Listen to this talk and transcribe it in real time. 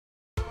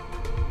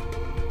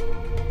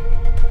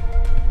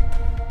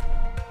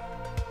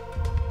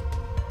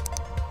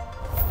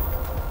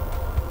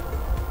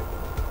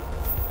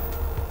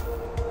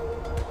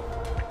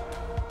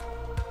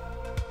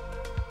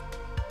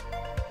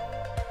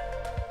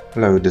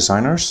Hello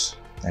designers,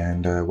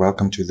 and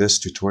welcome to this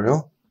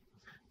tutorial.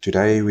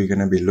 Today we're going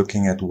to be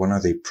looking at one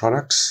of the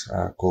products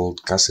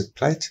called Gusset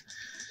Plate.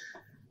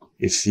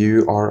 If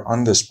you are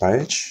on this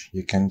page,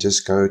 you can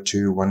just go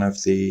to one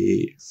of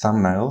the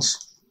thumbnails.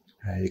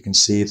 You can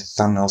see the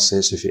thumbnail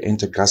says if you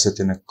enter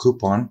Gusset in a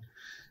coupon,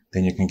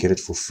 then you can get it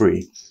for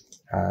free.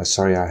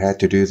 Sorry, I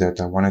had to do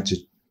that. I wanted to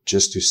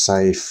just to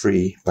say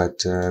free,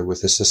 but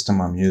with the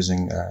system I'm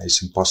using,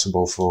 it's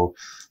impossible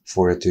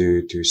for it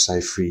to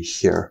say free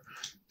here.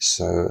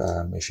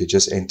 So if you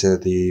just enter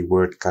the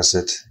word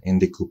Gusset in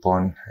the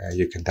coupon,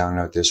 you can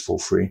download this for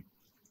free.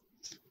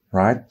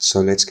 Right, so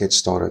let's get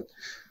started.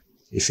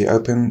 If you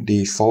open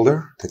the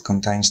folder that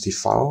contains the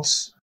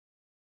files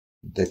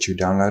that you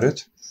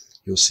downloaded,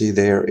 you'll see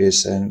there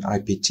is an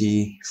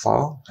IPT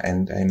file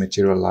and a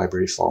material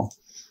library file.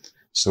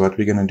 So what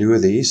we're going to do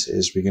with these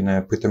is we're going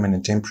to put them in a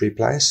temporary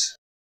place.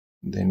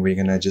 Then we're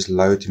going to just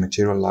load the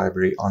material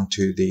library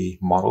onto the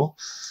model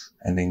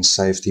and then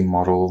save the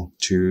model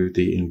to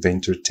the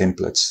Inventor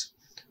Templates,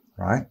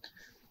 right?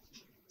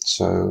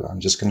 So I'm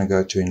just going to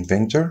go to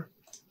Inventor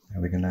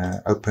and we're going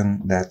to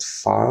open that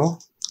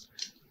file.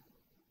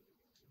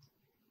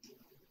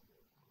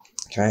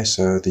 Okay,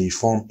 so the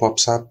form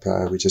pops up.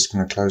 We're just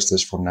going to close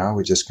this for now.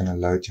 We're just going to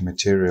load the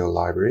material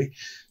library.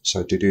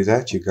 So to do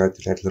that, you go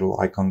to that little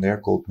icon there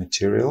called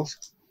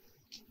Materials.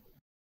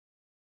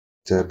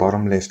 The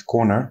bottom left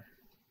corner,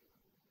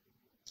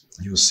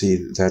 you'll see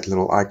that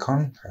little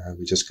icon.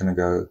 We're just going to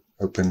go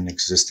open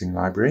existing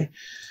library.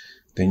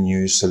 Then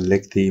you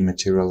select the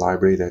material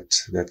library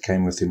that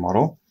came with the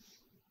model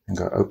and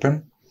go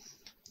open.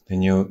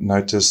 Then you'll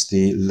notice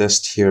the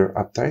list here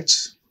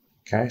updates.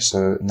 Okay,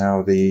 so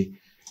now the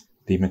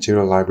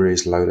material library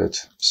is loaded.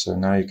 So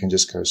now you can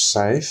just go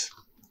save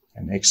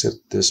and exit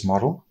this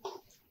model.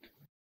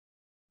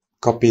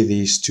 Copy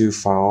these two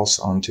files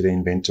onto the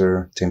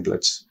Inventor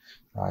templates.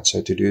 Right,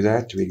 so to do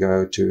that, we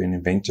go to an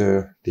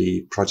Inventor,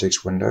 the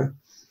projects window.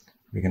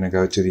 We're going to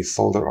go to the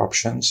folder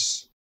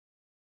options.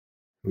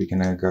 We're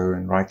going to go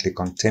and right click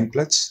on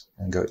templates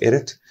and go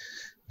edit.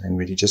 Then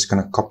we're just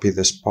going to copy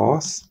this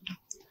path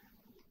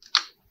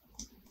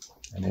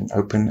and then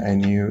open a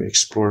new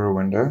Explorer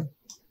window.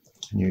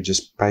 And you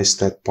just paste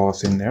that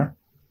path in there.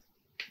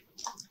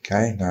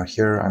 Okay, now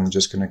here I'm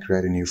just going to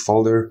create a new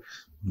folder.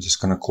 I'm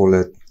just going to call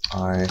it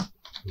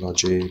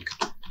iLogic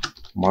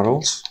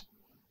models.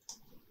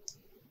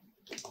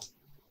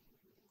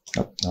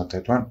 Nope, not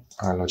that one.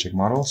 iLogic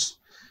models.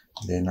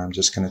 Then I'm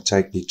just going to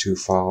take the two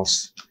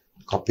files,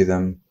 copy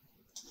them,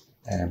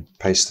 and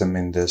paste them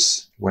in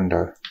this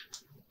window.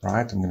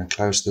 Right, I'm going to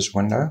close this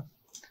window.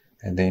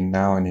 And then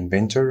now in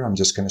Inventor, I'm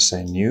just going to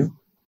say new.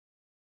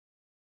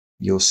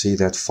 You'll see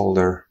that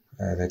folder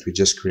that we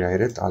just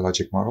created,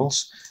 iLogic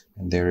models,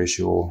 and there is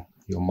your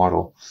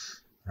model.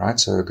 Right,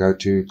 so go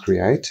to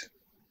create,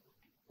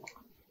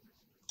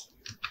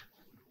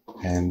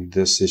 and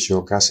this is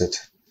your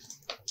Gusset.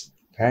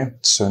 Okay,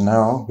 so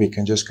now we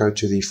can just go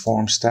to the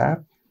Forms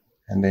tab,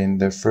 and then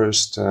the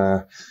first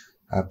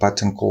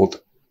button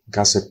called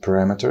Gusset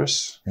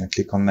Parameters. I'm going to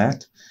click on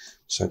that,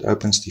 so it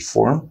opens the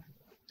form.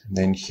 And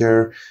then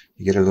here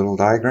you get a little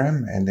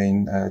diagram and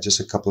then just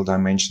a couple of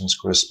dimensions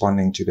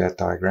corresponding to that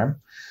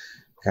diagram.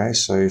 Okay,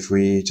 so if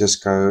we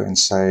just go and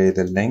say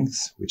the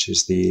length, which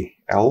is the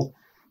L,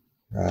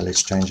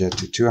 let's change that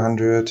to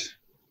 200.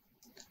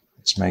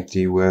 Let's make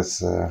the width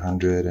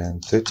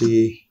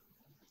 130.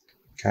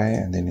 Okay,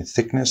 and then the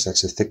thickness,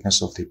 that's the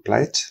thickness of the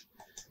plate.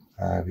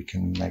 We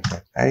can make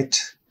that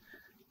 8.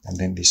 And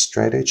then the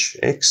straight edge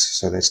X,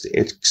 so that's the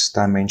X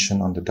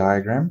dimension on the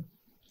diagram.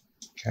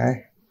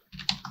 Okay.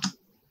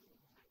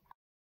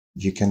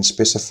 You can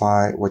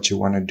specify what you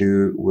want to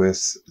do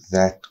with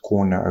that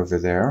corner over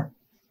there,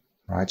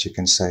 right? You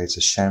can say it's a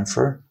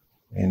chamfer.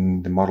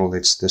 In the model,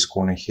 it's this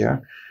corner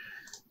here.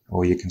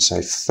 Or you can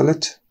say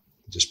fillet,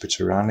 just put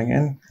your rounding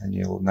in, and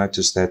you'll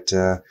notice that,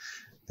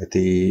 that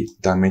the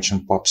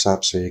dimension pops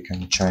up, so you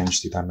can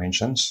change the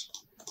dimensions,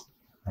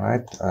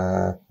 right?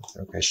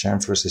 Okay,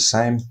 chamfer is the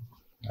same.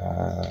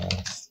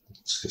 Let's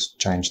just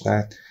change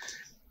that.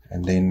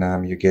 And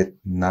then you get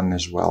none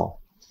as well.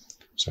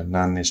 So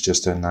none is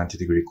just a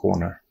 90-degree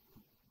corner.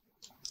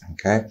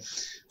 Okay,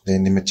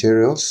 then the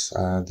materials.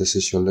 This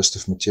is your list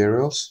of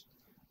materials.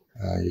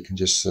 You can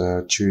just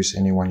choose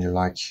any one you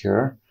like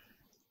here.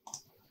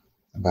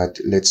 But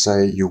let's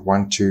say you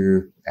want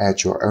to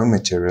add your own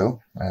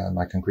material.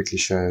 I can quickly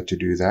show you how to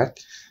do that.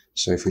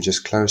 So if we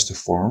just close the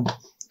form,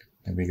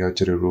 then we go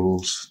to the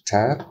Rules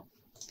tab.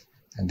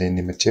 And then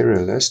the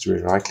material list, we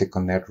right click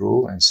on that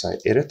rule and say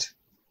Edit.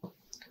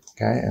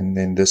 Okay, and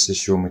then this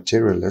is your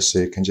material list, so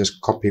you can just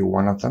copy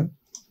one of them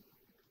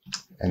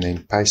and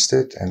then paste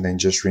it and then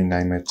just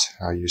rename it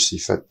how you see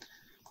fit.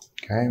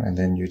 Okay, and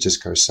then you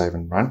just go save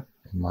and run.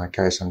 In my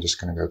case, I'm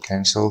just going to go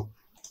cancel.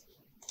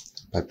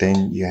 But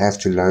then you have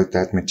to load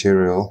that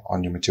material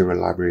on your material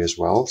library as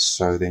well.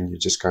 So then you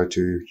just go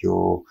to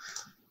your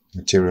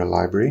material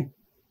library.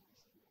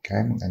 Okay,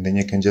 and then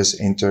you can just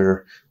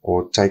enter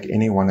or take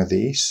any one of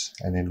these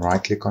and then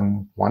right click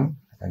on one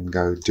and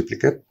go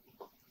duplicate.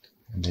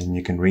 and then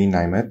you can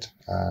rename it.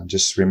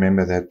 Just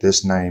remember that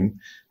this name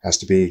has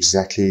to be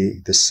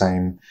exactly the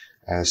same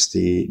as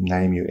the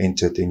name you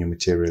entered in your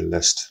material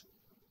list.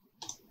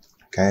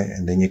 Okay,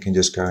 and then you can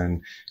just go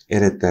and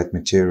edit that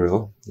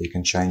material. You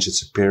can change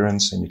its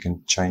appearance and you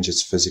can change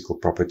its physical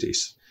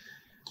properties.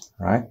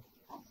 Right?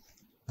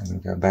 I'm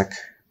going to go back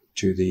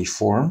to the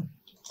form.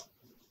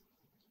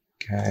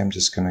 Okay, I'm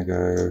just going to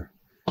go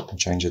and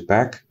change it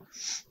back.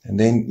 And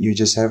then you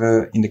just have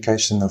an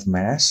indication of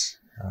mass.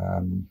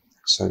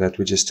 So that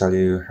will just tell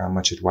you how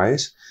much it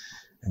weighs.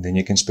 And then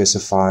you can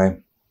specify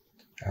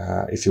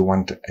if you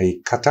want a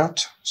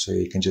cutout. So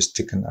you can just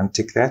tick and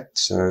untick that.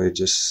 So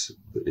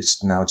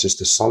it's now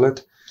just a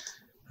solid.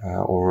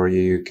 Or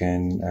you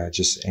can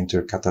just enter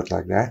a cutout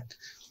like that.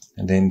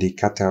 And then the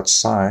cutout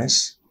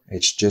size,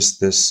 it's just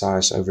this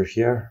size over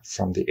here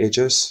from the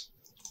edges.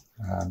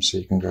 So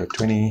you can go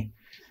 20.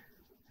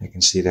 You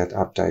can see that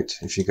update.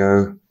 If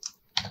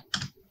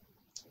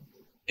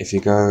you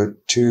go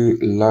too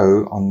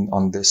low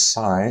on this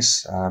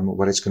size,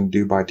 what it's going to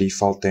do by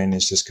default then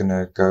is just going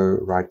to go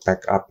right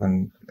back up,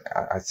 and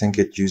I think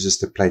it uses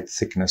the plate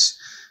thickness.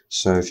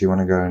 So if you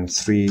want to go in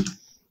 3,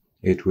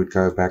 it would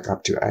go back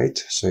up to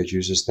 8. So it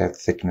uses that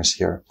thickness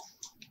here,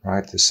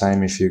 right? The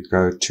same if you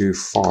go too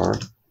far,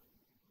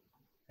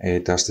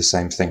 it does the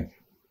same thing,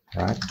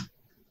 right?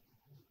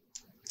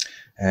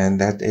 And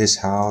that is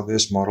how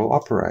this model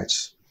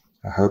operates.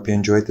 I hope you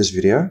enjoyed this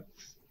video.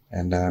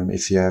 And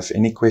if you have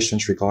any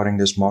questions regarding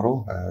this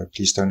model,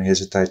 please don't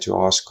hesitate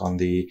to ask on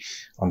the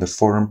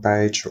forum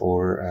page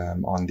or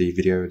on the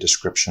video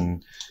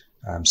description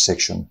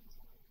section.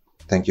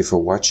 Thank you for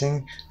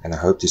watching, and I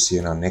hope to see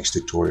you in our next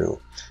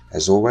tutorial.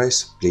 As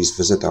always, please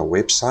visit our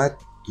website.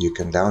 You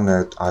can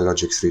download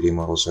iLogic 3D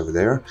models over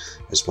there,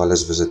 as well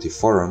as visit the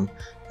forum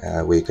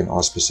where you can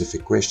ask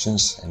specific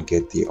questions and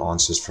get the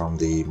answers from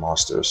the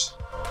masters.